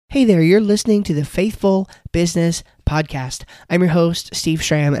Hey there, you're listening to the Faithful Business Podcast. I'm your host, Steve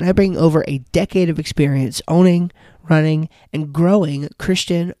Schramm, and I bring over a decade of experience owning, running, and growing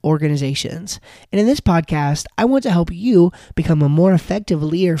Christian organizations. And in this podcast, I want to help you become a more effective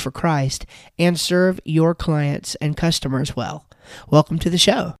leader for Christ and serve your clients and customers well. Welcome to the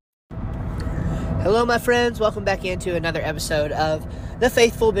show. Hello, my friends. Welcome back into another episode of the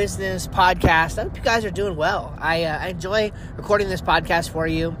Faithful Business Podcast. I hope you guys are doing well. I enjoy recording this podcast for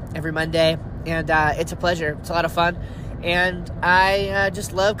you every Monday, and it's a pleasure. It's a lot of fun, and I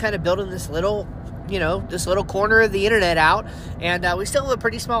just love kind of building this little corner of the internet out. And we still have a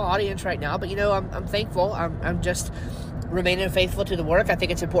pretty small audience right now, but I'm thankful. I'm just remaining faithful to the work. I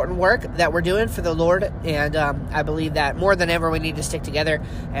think it's important work that we're doing for the Lord, and I believe that more than ever we need to stick together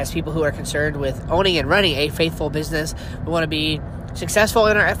as people who are concerned with owning and running a faithful business. We want to be successful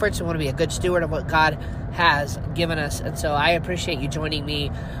in our efforts. We want to be a good steward of what God has given us, and so I appreciate you joining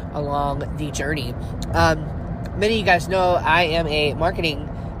me along the journey. Many of you guys know I am a marketing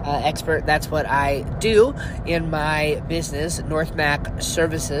expert. That's what I do in my business, NorthMac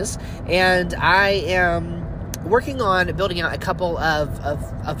Services, and I am working on building out a couple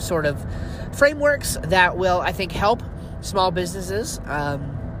of sort of frameworks that will, I think, help small businesses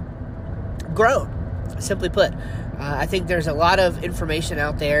grow. Simply put, I think there's a lot of information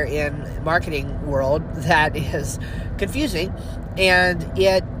out there in marketing world that is confusing, and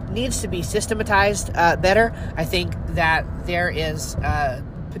it needs to be systematized better. I think that there is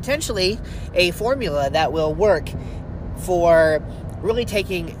potentially a formula that will work for really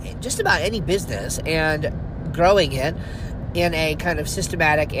taking just about any business and growing it in a kind of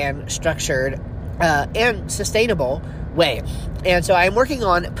systematic and structured and sustainable way. And so I'm working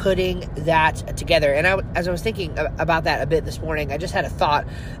on putting that together. And as I was thinking about that a bit this morning, I just had a thought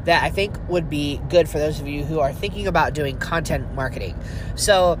that I think would be good for those of you who are thinking about doing content marketing.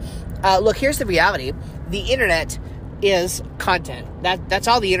 So look, here's the reality. The internet is content. That's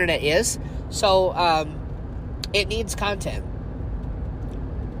all the internet is. So it needs content.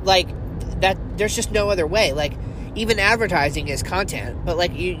 Like that, there's just no other way. Like, even advertising is content, but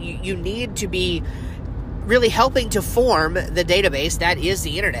like you need to be really helping to form the database that is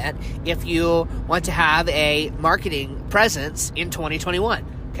the internet if you want to have a marketing presence in 2021.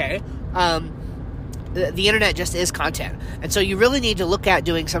 Okay. The internet just is content. And so you really need to look at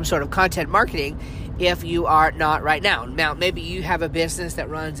doing some sort of content marketing if you are not right now. Now, maybe you have a business that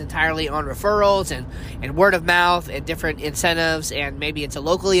runs entirely on referrals and word of mouth and different incentives, and maybe it's a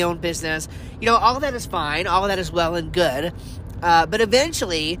locally owned business. All of that is fine. All of that is well and good. But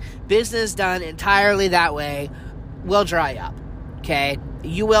eventually, business done entirely that way will dry up. Okay?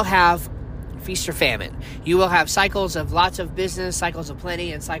 You will have feast or famine. You will have cycles of lots of business, cycles of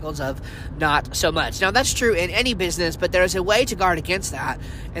plenty, and cycles of not so much. Now, that's true in any business, but there's a way to guard against that,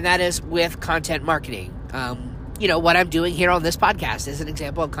 and that is with content marketing. What I'm doing here on this podcast is an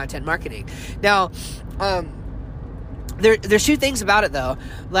example of content marketing. Now, there's two things about it, though.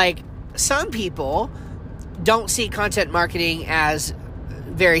 Like, some people don't see content marketing as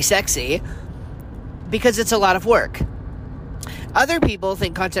very sexy because it's a lot of work. Other people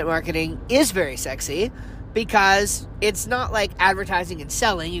think content marketing is very sexy because it's not like advertising and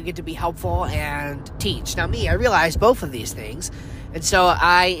selling. You get to be helpful and teach. Now, I realize both of these things, and so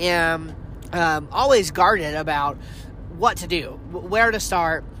I am always guarded about what to do, where to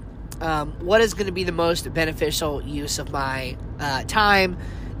start, what is going to be the most beneficial use of my time,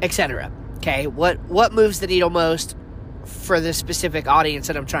 etc. Okay, what moves the needle most for the specific audience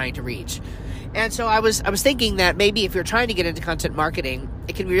that I'm trying to reach. And so I was thinking that maybe if you're trying to get into content marketing,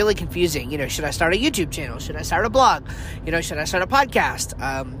 it can be really confusing. Should I start a YouTube channel? Should I start a blog? Should I start a podcast?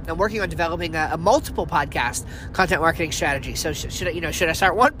 I'm working on developing a multiple podcast content marketing strategy. So should I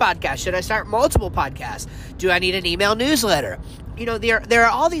start one podcast? Should I start multiple podcasts? Do I need an email newsletter? There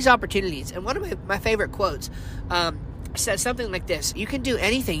are all these opportunities. And one of my favorite quotes says something like this: you can do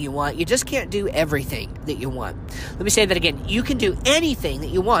anything you want, you just can't do everything that you want. Let me say that again. You can do anything that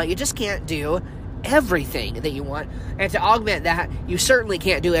you want, you just can't do everything that you want. And to augment that, you certainly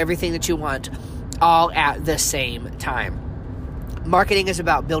can't do everything that you want all at the same time. Marketing is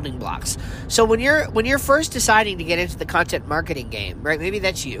about building blocks. So when you're first deciding to get into the content marketing game, right? Maybe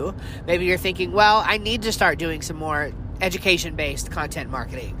that's you. Maybe you're thinking, well, I need to start doing some more education-based content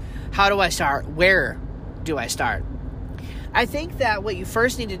marketing. How do I start? Where do I start? I think that what you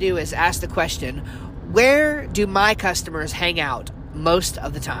first need to do is ask the question, where do my customers hang out most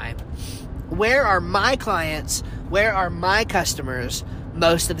of the time? Where are my clients? Where are my customers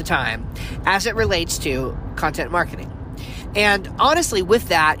most of the time as it relates to content marketing? And honestly, with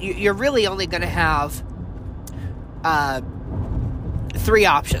that, you're really only going to have three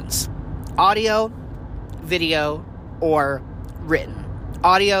options: audio, video, or written.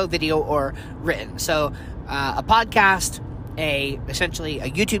 Audio, video, or written. So a podcast, essentially a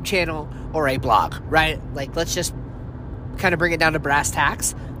YouTube channel, or a blog, right? Like, let's just kind of bring it down to brass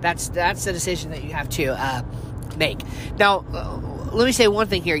tacks. That's the decision that you have to make. Now, let me say one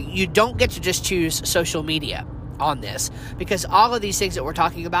thing here. You don't get to just choose social media on this, because all of these things that we're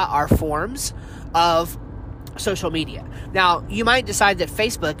talking about are forms of social media. Now, you might decide that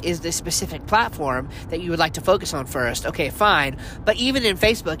Facebook is the specific platform that you would like to focus on first. Okay, fine. But even in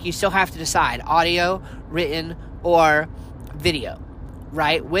Facebook, you still have to decide audio, written, or video,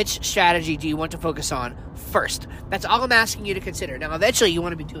 right? Which strategy do you want to focus on first? That's all I'm asking you to consider. Now, eventually, you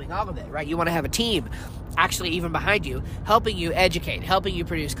want to be doing all of it, right? You want to have a team actually even behind you, helping you educate, helping you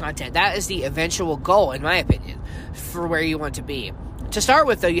produce content. That is the eventual goal, in my opinion, for where you want to be. To start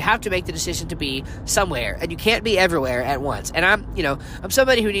with, though, you have to make the decision to be somewhere, and you can't be everywhere at once. And I'm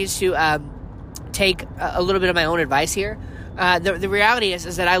somebody who needs to take a little bit of my own advice here. The reality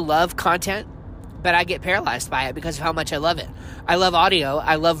is that I love content, but I get paralyzed by it because of how much I love it. I love audio.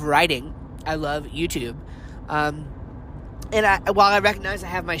 I love writing. I love YouTube. And while I recognize I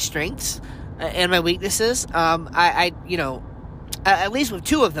have my strengths and my weaknesses, at least with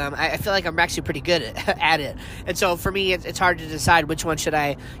two of them, I feel like I'm actually pretty good at it. And so for me, it's hard to decide which one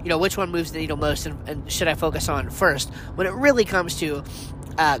which one moves the needle most, and should I focus on first when it really comes to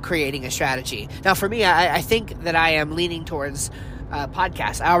creating a strategy. Now, for me, I think that I am leaning towards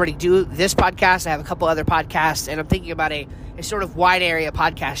podcasts. I already do this podcast. I have a couple other podcasts, and I'm thinking about a sort of wide area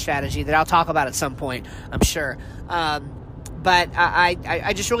podcast strategy that I'll talk about at some point, I'm sure. But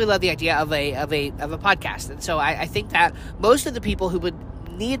I just really love the idea of a podcast. And so I think that most of the people who would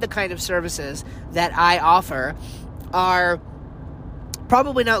need the kind of services that I offer are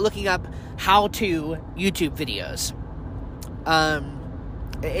probably not looking up how-to YouTube videos.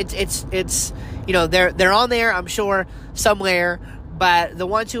 It's they're on there, I'm sure, somewhere, but the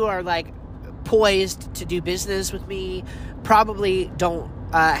ones who are like poised to do business with me probably don't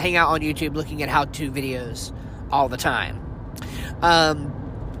hang out on YouTube looking at how-to videos all the time.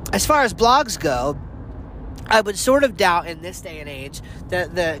 As far as blogs go, I would sort of doubt in this day and age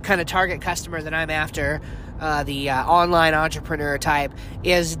the kind of target customer that I'm after, the online entrepreneur type,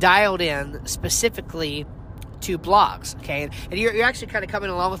 is dialed in specifically to blogs, okay? And you're actually kind of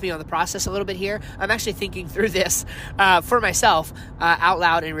coming along with me on the process a little bit here. I'm actually thinking through this for myself out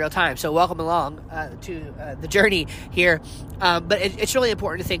loud in real time. So welcome along to the journey here. But it's really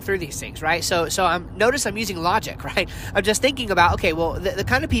important to think through these things, right? So notice I'm using logic, right? I'm just thinking about, okay, well, the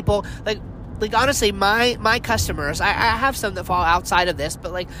kind of people, like honestly, my customers, I have some that fall outside of this,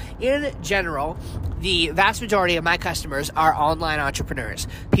 but like in general, the vast majority of my customers are online entrepreneurs.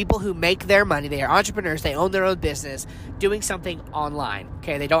 People who make their money. They are entrepreneurs. They own their own business doing something online.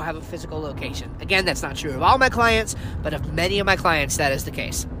 Okay, they don't have a physical location. Again, that's not true of all my clients, but of many of my clients, that is the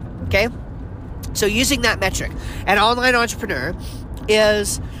case. Okay? So using that metric, an online entrepreneur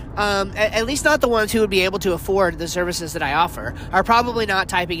is, at least not the ones who would be able to afford the services that I offer, are probably not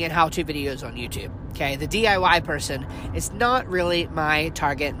typing in how-to videos on YouTube. Okay, the DIY person is not really my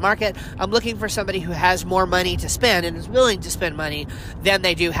target market. I'm looking for somebody who has more money to spend and is willing to spend money than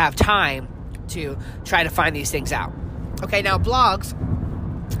they do have time to try to find these things out. Okay, now blogs,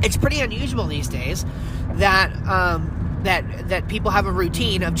 it's pretty unusual these days that that people have a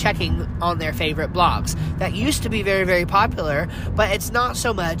routine of checking on their favorite blogs. That used to be very, very popular, but it's not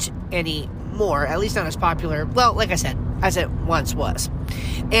so much anymore, at least not as popular, well, like I said, as it once was.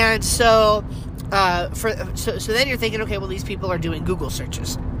 And so so then you're thinking, okay, well, these people are doing Google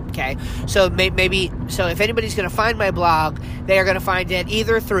searches. Okay, so maybe if anybody's going to find my blog, they are going to find it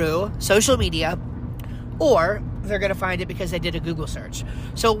either through social media, or they're going to find it because they did a Google search.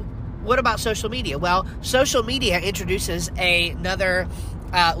 So what about social media? Well, social media introduces another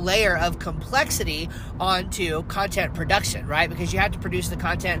layer of complexity onto content production, right? Because you have to produce the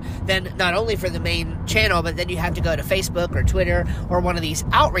content then not only for the main channel, but then you have to go to Facebook or Twitter or one of these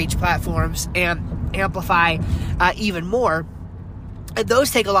outreach platforms and amplify even more. And those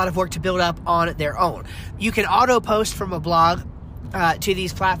take a lot of work to build up on their own. You can auto-post from a blog to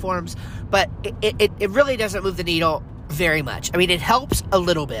these platforms, but it really doesn't move the needle very much. I mean, it helps a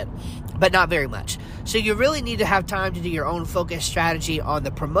little bit, but not very much. So you really need to have time to do your own focused strategy on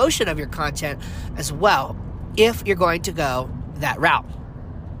the promotion of your content as well, if you're going to go that route.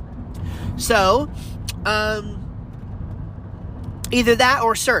 So, either that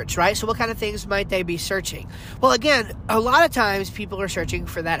or search, right? So what kind of things might they be searching? Well, again, a lot of times people are searching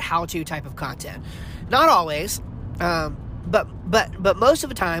for that how-to type of content. Not always, but most of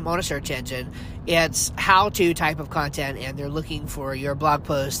the time on a search engine, it's how-to type of content, and they're looking for your blog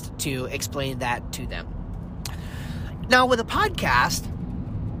post to explain that to them. Now, with a podcast,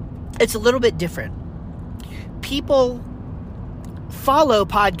 it's a little bit different. People follow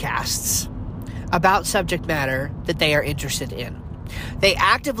podcasts about subject matter that they are interested in. They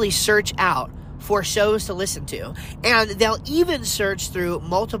actively search out for shows to listen to, and they'll even search through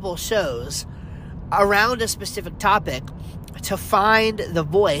multiple shows around a specific topic to find the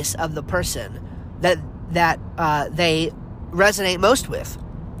voice of the person that they resonate most with.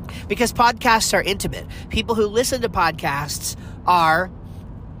 Because podcasts are intimate. People who listen to podcasts are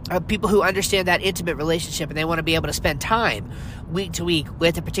people who understand that intimate relationship, and they want to be able to spend time week to week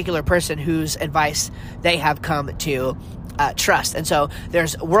with a particular person whose advice they have come to trust. And so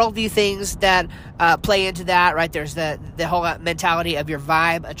there's worldview things that play into that, right? There's the whole mentality of your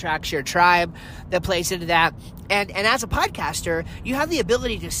vibe attracts your tribe that plays into that. And as a podcaster, you have the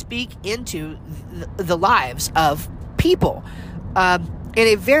ability to speak into the lives of people in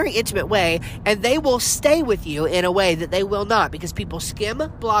a very intimate way, and they will stay with you in a way that they will not, because people skim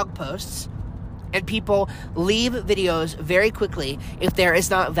blog posts and people leave videos very quickly if there is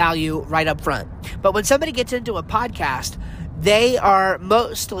not value right up front. But when somebody gets into a podcast, they are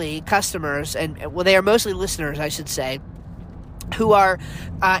mostly customers, they are mostly listeners, I should say, who are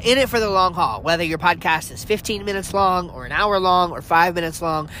in it for the long haul. Whether your podcast is 15 minutes long or an hour long or 5 minutes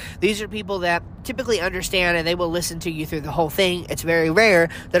long, these are people that typically understand, and they will listen to you through the whole thing. It's very rare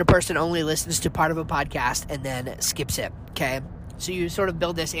that a person only listens to part of a podcast and then skips it, okay? So you sort of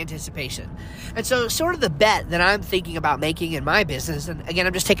build this anticipation. And so sort of the bet that I'm thinking about making in my business, and again,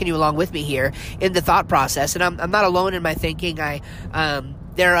 I'm just taking you along with me here in the thought process, and I'm not alone in my thinking.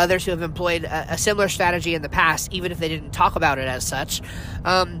 There are others who have employed a similar strategy in the past, even if they didn't talk about it as such.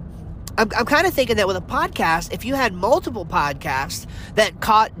 I'm kind of thinking that with a podcast, if you had multiple podcasts that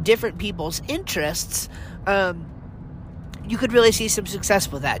caught different people's interests, you could really see some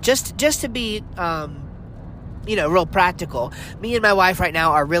success with that. Just to be, real practical. Me and my wife right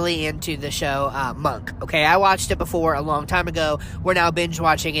now are really into the show Monk. Okay, I watched it before a long time ago. We're now binge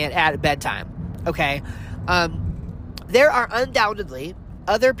watching it at bedtime. Okay, there are undoubtedly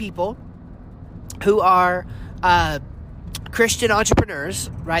other people who are Christian entrepreneurs,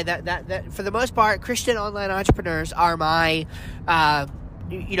 right? That for the most part, Christian online entrepreneurs are my my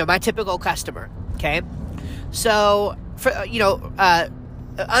typical customer. Okay, so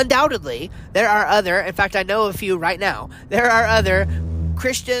undoubtedly there are other. In fact, I know a few right now. There are other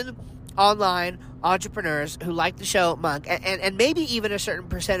Christian online entrepreneurs who like the show Monk, and maybe even a certain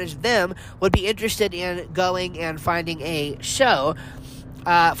percentage of them would be interested in going and finding a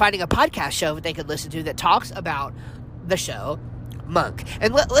podcast show that they could listen to that talks about the show Monk.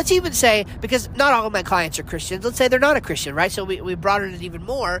 And let's even say, because not all of my clients are Christians, let's say they're not a Christian, right? So we broadened it even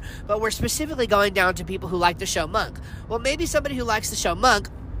more, but we're specifically going down to people who like the show Monk. Well, maybe somebody who likes the show Monk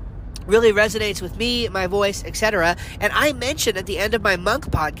really resonates with me, my voice, etc. And I mentioned at the end of my Monk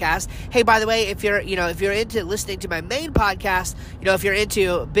podcast, hey, by the way, if you're into listening to my main podcast, if you're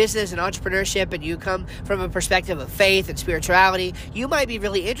into business and entrepreneurship and you come from a perspective of faith and spirituality, you might be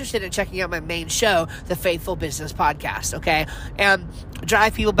really interested in checking out my main show, the Faithful Business Podcast, okay? And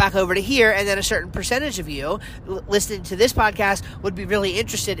drive people back over to here, and then a certain percentage of you listening to this podcast would be really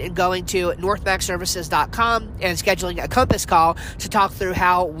interested in going to northmacservices.com and scheduling a compass call to talk through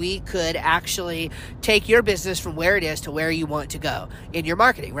how we could actually take your business from where it is to where you want to go in your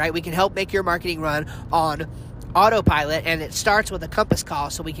marketing, right? We can help make your marketing run on autopilot, and it starts with a compass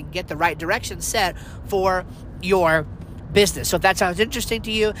call so we can get the right direction set for your business. So if that sounds interesting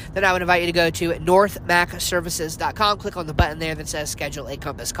to you, then I would invite you to go to northmacservices.com, click on the button there that says schedule a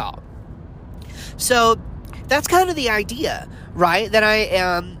compass call. So that's kind of the idea, right, that I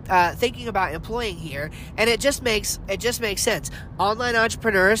am thinking about employing here, and it just makes sense. Online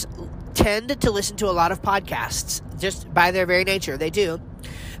entrepreneurs tend to listen to a lot of podcasts, just by their very nature. They do.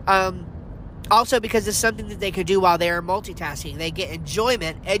 Also, because it's something that they could do while they are multitasking. They get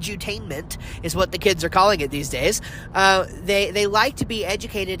enjoyment. Edutainment is what the kids are calling it these days. They like to be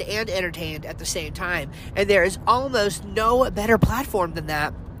educated and entertained at the same time. And there is almost no better platform than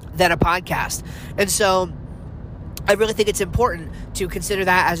that, than a podcast. And so I really think it's important to consider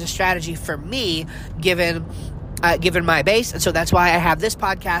that as a strategy for me, given my base. And so that's why I have this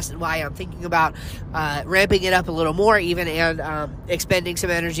podcast, and why I'm thinking about ramping it up a little more even, and expending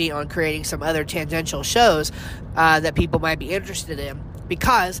some energy on creating some other tangential shows that people might be interested in,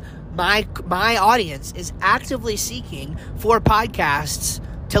 because my audience is actively seeking for podcasts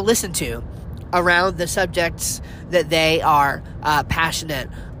to listen to around the subjects that they are passionate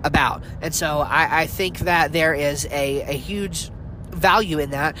about. And so I think that there is a huge value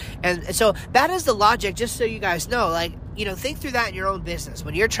in that. And so that is the logic, just so you guys know, like, think through that in your own business.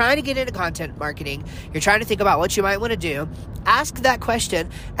 When you're trying to get into content marketing, you're trying to think about what you might want to do, ask that question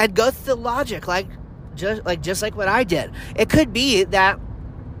and go through the logic, just like what I did. It could be that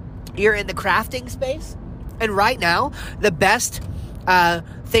you're in the crafting space, and right now, the best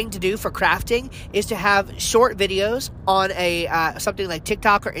thing to do for crafting is to have short videos on a something like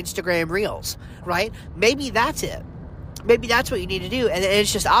TikTok or Instagram Reels, right? Maybe that's it. Maybe that's what you need to do, and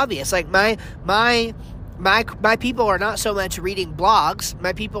it's just obvious. Like my people are not so much reading blogs.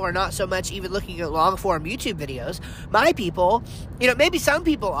 My people are not so much even looking at long-form YouTube videos. My people, maybe some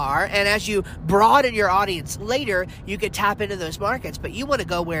people are, and as you broaden your audience later, you can tap into those markets, but you want to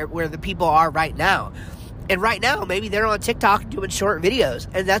go where the people are right now. And right now, maybe they're on TikTok doing short videos,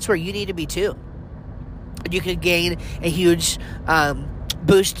 and that's where you need to be too. You can gain a huge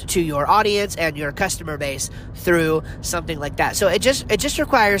boost to your audience and your customer base through something like that. So it just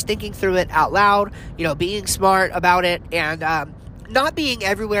requires thinking through it out loud, being smart about it, and not being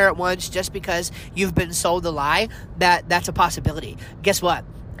everywhere at once just because you've been sold the lie that that's a possibility. Guess what?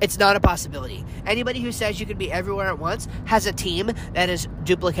 It's not a possibility. Anybody who says you can be everywhere at once has a team that is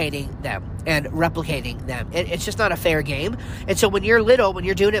duplicating them and replicating them. It's just not a fair game. And so when you're little, when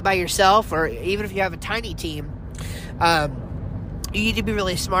you're doing it by yourself, or even if you have a tiny team, you need to be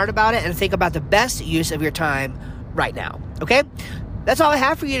really smart about it and think about the best use of your time right now. Okay? That's all I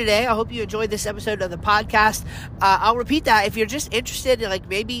have for you today. I hope you enjoyed this episode of the podcast. I'll repeat that. If you're just interested in, like,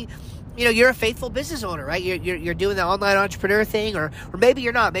 maybe you're a faithful business owner, right? You're doing the online entrepreneur thing, or maybe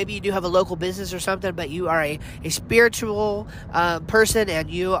you're not. Maybe you do have a local business or something, but you are a spiritual person,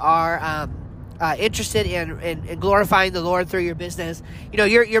 and you are interested in glorifying the Lord through your business.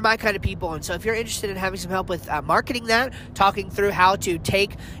 You're my kind of people. And so if you're interested in having some help with marketing that, talking through how to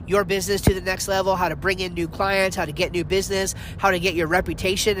take your business to the next level, how to bring in new clients, how to get new business, how to get your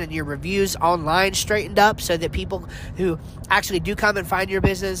reputation and your reviews online straightened up so that people who actually do come and find your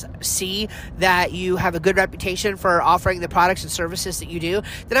business see that you have a good reputation for offering the products and services that you do,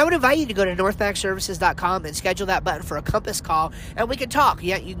 then I would invite you to go to northmaxservices.com and schedule that button for a Compass call, and we can talk.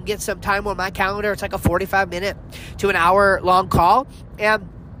 Yeah, you can get some time on my calendar. It's like a 45-minute to an hour-long call, and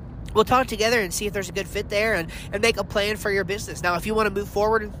we'll talk together and see if there's a good fit there and make a plan for your business. Now, if you want to move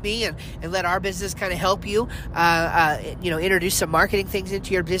forward with me and let our business kind of help you, introduce some marketing things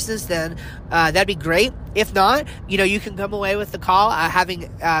into your business, then that'd be great. If not, you can come away with the call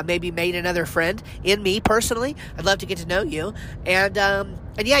having maybe made another friend in me personally. I'd love to get to know you. And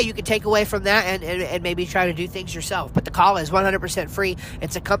yeah, you can take away from that and maybe try to do things yourself. But the call is 100% free.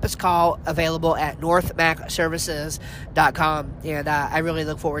 It's a Compass call available at northmaxservices.com. And I really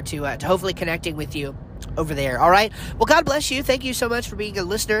look forward to hopefully connecting with you over there. All right. Well, God bless you. Thank you so much for being a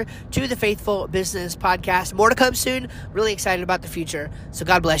listener to the Faithful Business Podcast. More to come soon. Really excited about the future. So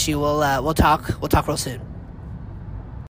God bless you. We'll talk real soon.